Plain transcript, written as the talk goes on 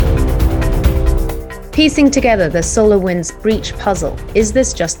Piecing together the SolarWinds breach puzzle, is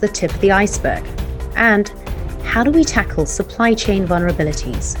this just the tip of the iceberg? And how do we tackle supply chain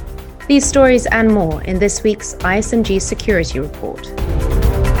vulnerabilities? These stories and more in this week's ISMG Security Report.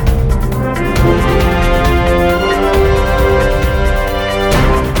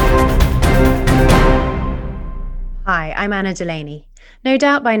 Hi, I'm Anna Delaney. No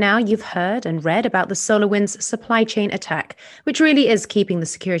doubt by now you've heard and read about the SolarWinds supply chain attack, which really is keeping the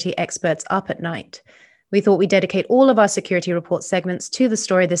security experts up at night. We thought we'd dedicate all of our security report segments to the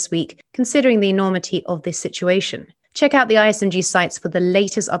story this week, considering the enormity of this situation. Check out the ISMG sites for the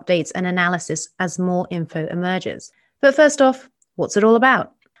latest updates and analysis as more info emerges. But first off, what's it all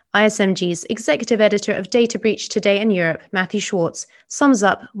about? ISMG's executive editor of Data Breach Today in Europe, Matthew Schwartz, sums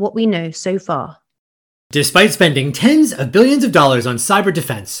up what we know so far. Despite spending tens of billions of dollars on cyber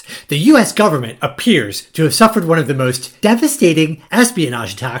defense, the US government appears to have suffered one of the most devastating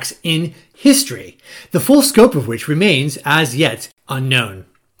espionage attacks in history, the full scope of which remains as yet unknown.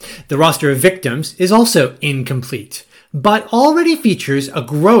 The roster of victims is also incomplete, but already features a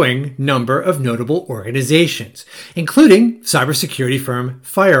growing number of notable organizations, including cybersecurity firm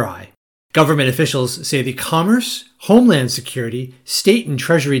FireEye. Government officials say the Commerce, Homeland Security, State and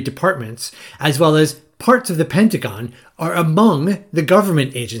Treasury departments, as well as parts of the Pentagon, are among the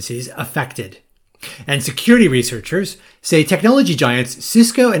government agencies affected. And security researchers say technology giants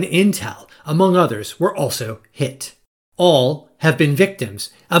Cisco and Intel, among others, were also hit. All have been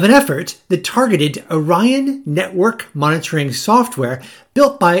victims of an effort that targeted Orion network monitoring software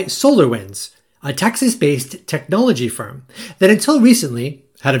built by SolarWinds, a Texas-based technology firm that until recently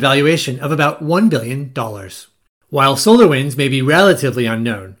had a valuation of about $1 billion. While SolarWinds may be relatively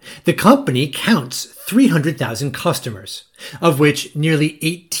unknown, the company counts 300,000 customers, of which nearly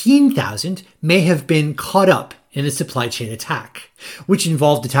 18,000 may have been caught up in the supply chain attack, which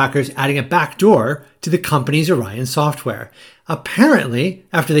involved attackers adding a backdoor to the company's Orion software, apparently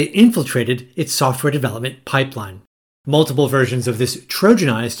after they infiltrated its software development pipeline. Multiple versions of this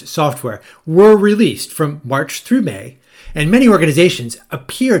Trojanized software were released from March through May, and many organizations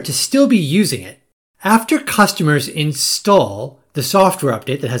appear to still be using it. After customers install the software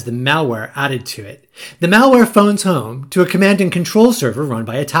update that has the malware added to it, the malware phones home to a command and control server run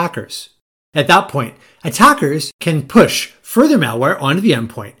by attackers. At that point, attackers can push further malware onto the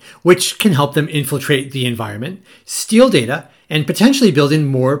endpoint, which can help them infiltrate the environment, steal data, and potentially build in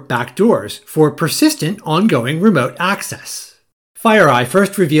more backdoors for persistent, ongoing remote access. FireEye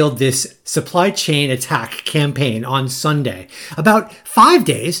first revealed this supply chain attack campaign on Sunday, about 5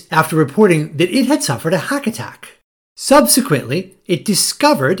 days after reporting that it had suffered a hack attack. Subsequently, it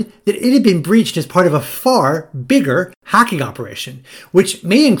discovered that it had been breached as part of a far bigger hacking operation, which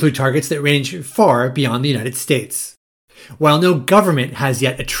may include targets that range far beyond the United States. While no government has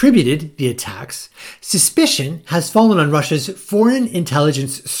yet attributed the attacks, suspicion has fallen on Russia's Foreign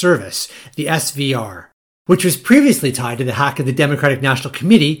Intelligence Service, the SVR, which was previously tied to the hack of the Democratic National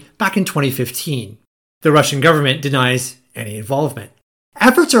Committee back in 2015. The Russian government denies any involvement.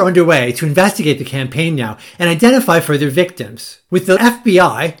 Efforts are underway to investigate the campaign now and identify further victims, with the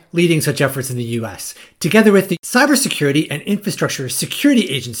FBI leading such efforts in the US, together with the Cybersecurity and Infrastructure Security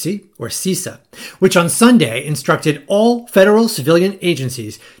Agency, or CISA, which on Sunday instructed all federal civilian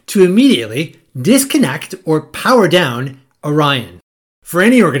agencies to immediately disconnect or power down Orion. For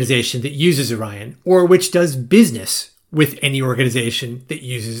any organization that uses Orion, or which does business with any organization that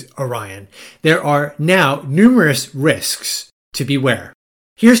uses Orion, there are now numerous risks to beware.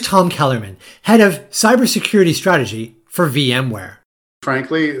 Here's Tom Kellerman, head of cybersecurity strategy for VMware.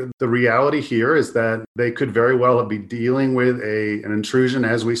 Frankly, the reality here is that they could very well be dealing with an intrusion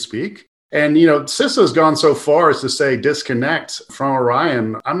as we speak. And, CISA has gone so far as to say disconnect from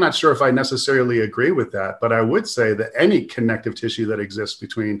Orion. I'm not sure if I necessarily agree with that, but I would say that any connective tissue that exists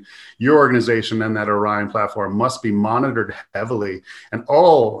between your organization and that Orion platform must be monitored heavily. And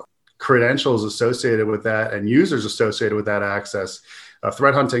all credentials associated with that and users associated with that access,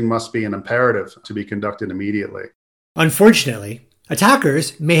 threat hunting must be an imperative to be conducted immediately. Unfortunately,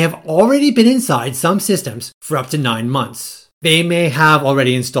 attackers may have already been inside some systems for up to 9 months. They may have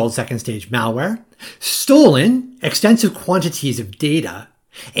already installed second-stage malware, stolen extensive quantities of data,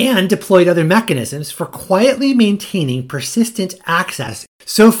 and deployed other mechanisms for quietly maintaining persistent access.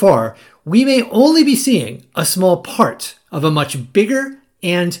 So far, we may only be seeing a small part of a much bigger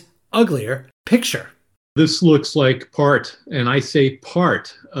and uglier picture. This looks like part, and I say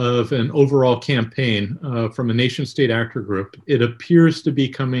part, of an overall campaign from a nation-state actor group. It appears to be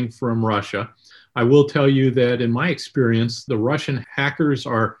coming from Russia. I will tell you that in my experience, the Russian hackers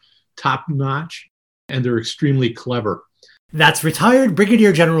are top-notch and they're extremely clever. That's retired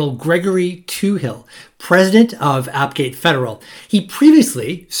Brigadier General Gregory Toohill, president of Appgate Federal. He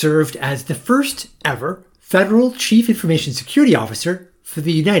previously served as the first ever federal chief information security officer for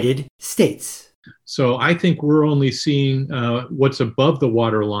the United States. So I think we're only seeing what's above the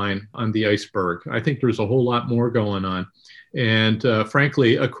waterline on the iceberg. I think there's a whole lot more going on. And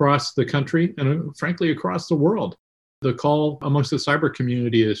frankly, across the country and frankly, across the world, the call amongst the cyber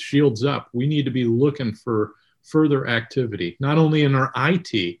community is shields up. We need to be looking for further activity, not only in our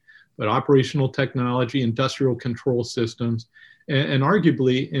IT, but operational technology, industrial control systems, and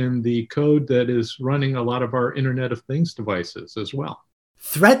arguably in the code that is running a lot of our Internet of Things devices as well.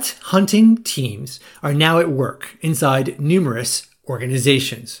 Threat hunting teams are now at work inside numerous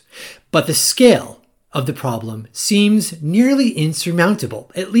organizations, but the scale of the problem seems nearly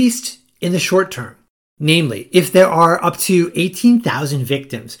insurmountable, at least in the short term. Namely, if there are up to 18,000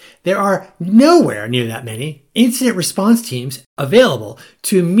 victims, there are nowhere near that many incident response teams available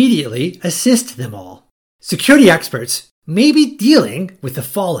to immediately assist them all. Security experts may be dealing with the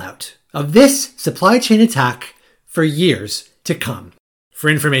fallout of this supply chain attack for years to come. For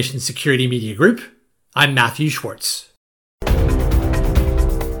Information Security Media Group, I'm Matthew Schwartz.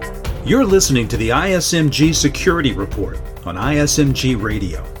 You're listening to the ISMG Security Report on ISMG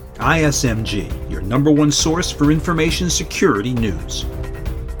Radio. ISMG, your number one source for information security news.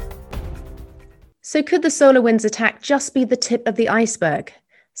 So could the SolarWinds attack just be the tip of the iceberg?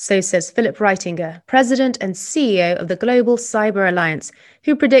 So says Philip Reitinger, President and CEO of the Global Cyber Alliance,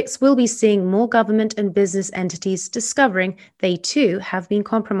 who predicts we'll be seeing more government and business entities discovering they too have been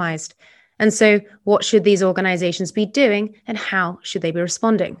compromised. And so what should these organizations be doing and how should they be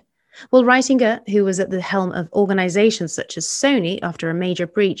responding? Well, Reitinger, who was at the helm of organizations such as Sony after a major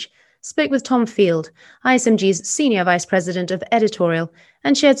breach, spoke with Tom Field, ISMG's Senior Vice President of Editorial,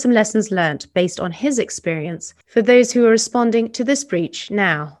 and shared some lessons learned based on his experience for those who are responding to this breach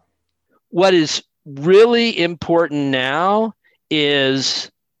now. What is really important now is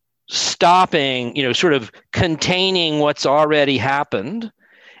stopping, sort of containing what's already happened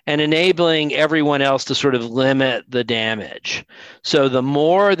and enabling everyone else to sort of limit the damage. So the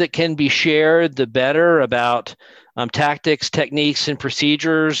more that can be shared, the better about tactics, techniques, and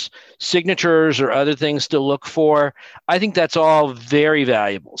procedures, signatures, or other things to look for. I think that's all very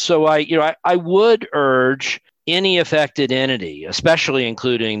valuable. So I would urge any affected entity, especially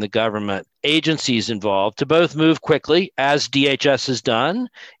including the government agencies involved, to both move quickly, as DHS has done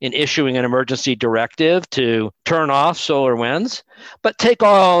in issuing an emergency directive to turn off SolarWinds, but take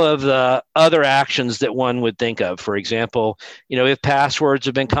all of the other actions that one would think of. For example, if passwords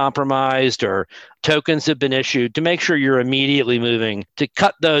have been compromised or tokens have been issued, to make sure you're immediately moving to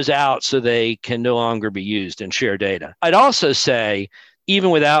cut those out so they can no longer be used and share data. I'd also say,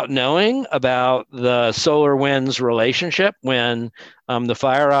 even without knowing about the SolarWinds relationship, when the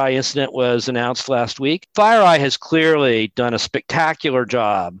FireEye incident was announced last week, FireEye has clearly done a spectacular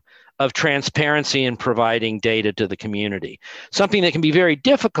job of transparency in providing data to the community, something that can be very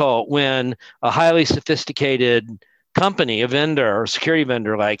difficult when a highly sophisticated company, a vendor or security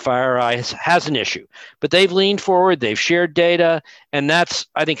vendor like FireEye has an issue. But they've leaned forward, they've shared data, and that's,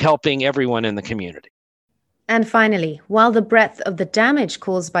 I think, helping everyone in the community. And finally, while the breadth of the damage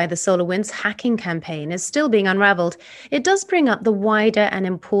caused by the SolarWinds hacking campaign is still being unraveled, it does bring up the wider and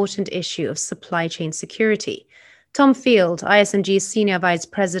important issue of supply chain security. Tom Field, ISMG's Senior Vice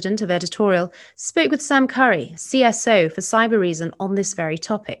President of Editorial, spoke with Sam Curry, CSO for Cybereason, on this very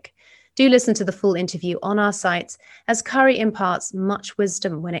topic. Do listen to the full interview on our sites, as Curry imparts much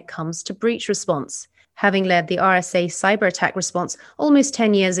wisdom when it comes to breach response, having led the RSA cyber attack response almost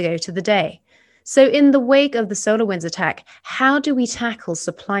 10 years ago to the day. So in the wake of the SolarWinds attack, how do we tackle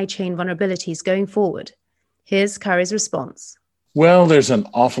supply chain vulnerabilities going forward? Here's Curry's response. Well, there's an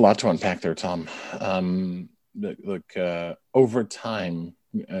awful lot to unpack there, Tom. Over time,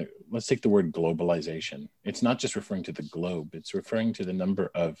 let's take the word globalization. It's not just referring to the globe. It's referring to the number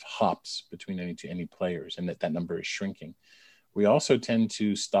of hops between any players, and that number is shrinking. We also tend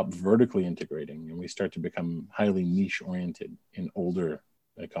to stop vertically integrating, and we start to become highly niche-oriented in older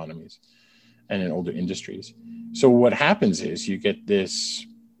economies and in older industries. So what happens is you get this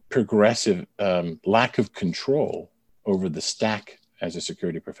progressive lack of control over the stack as a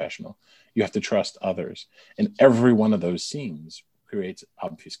security professional. You have to trust others. And every one of those seams creates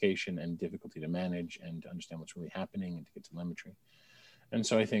obfuscation and difficulty to manage and to understand what's really happening and to get telemetry. And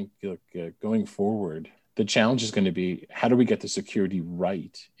so I think going forward, the challenge is going to be, how do we get the security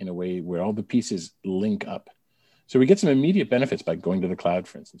right in a way where all the pieces link up? So we get some immediate benefits by going to the cloud,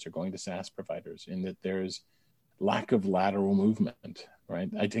 for instance, or going to SaaS providers, in that there's lack of lateral movement, right?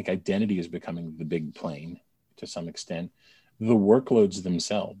 I think identity is becoming the big plane to some extent. the workloads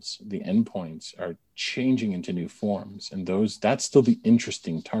themselves, the endpoints, are changing into new forms. And that's still the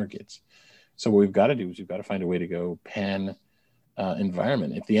interesting targets. So what we've got to do is we've got to find a way to go pan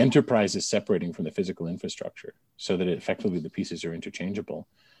environment. If the enterprise is separating from the physical infrastructure so that effectively the pieces are interchangeable,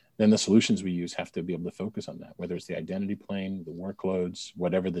 then the solutions we use have to be able to focus on that, whether it's the identity plane, the workloads,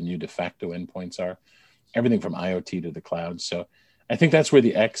 whatever the new de facto endpoints are, everything from IoT to the cloud. So I think that's where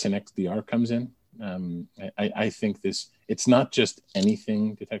the X and XDR comes in. I think it's not just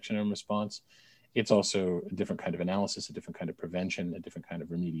anything detection and response. It's also a different kind of analysis, a different kind of prevention, a different kind of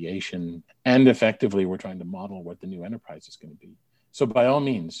remediation. And effectively, we're trying to model what the new enterprise is going to be. So by all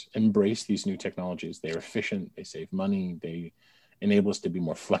means, embrace these new technologies. They're efficient, they save money, they enable us to be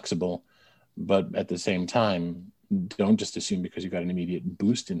more flexible. But at the same time, don't just assume because you've got an immediate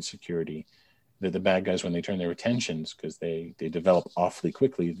boost in security that the bad guys, when they turn their attentions, because they develop awfully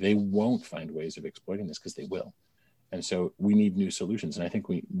quickly, they won't find ways of exploiting this, because they will. And so we need new solutions. And I think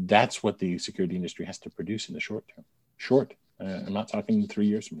that's what the security industry has to produce in the short term. I'm not talking 3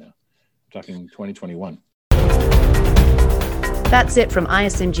 years from now. I'm talking 2021. That's it from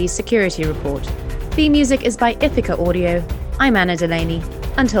ISMG Security Report. Theme music is by Ithaca Audio. I'm Anna Delaney.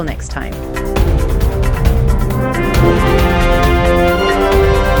 Until next time.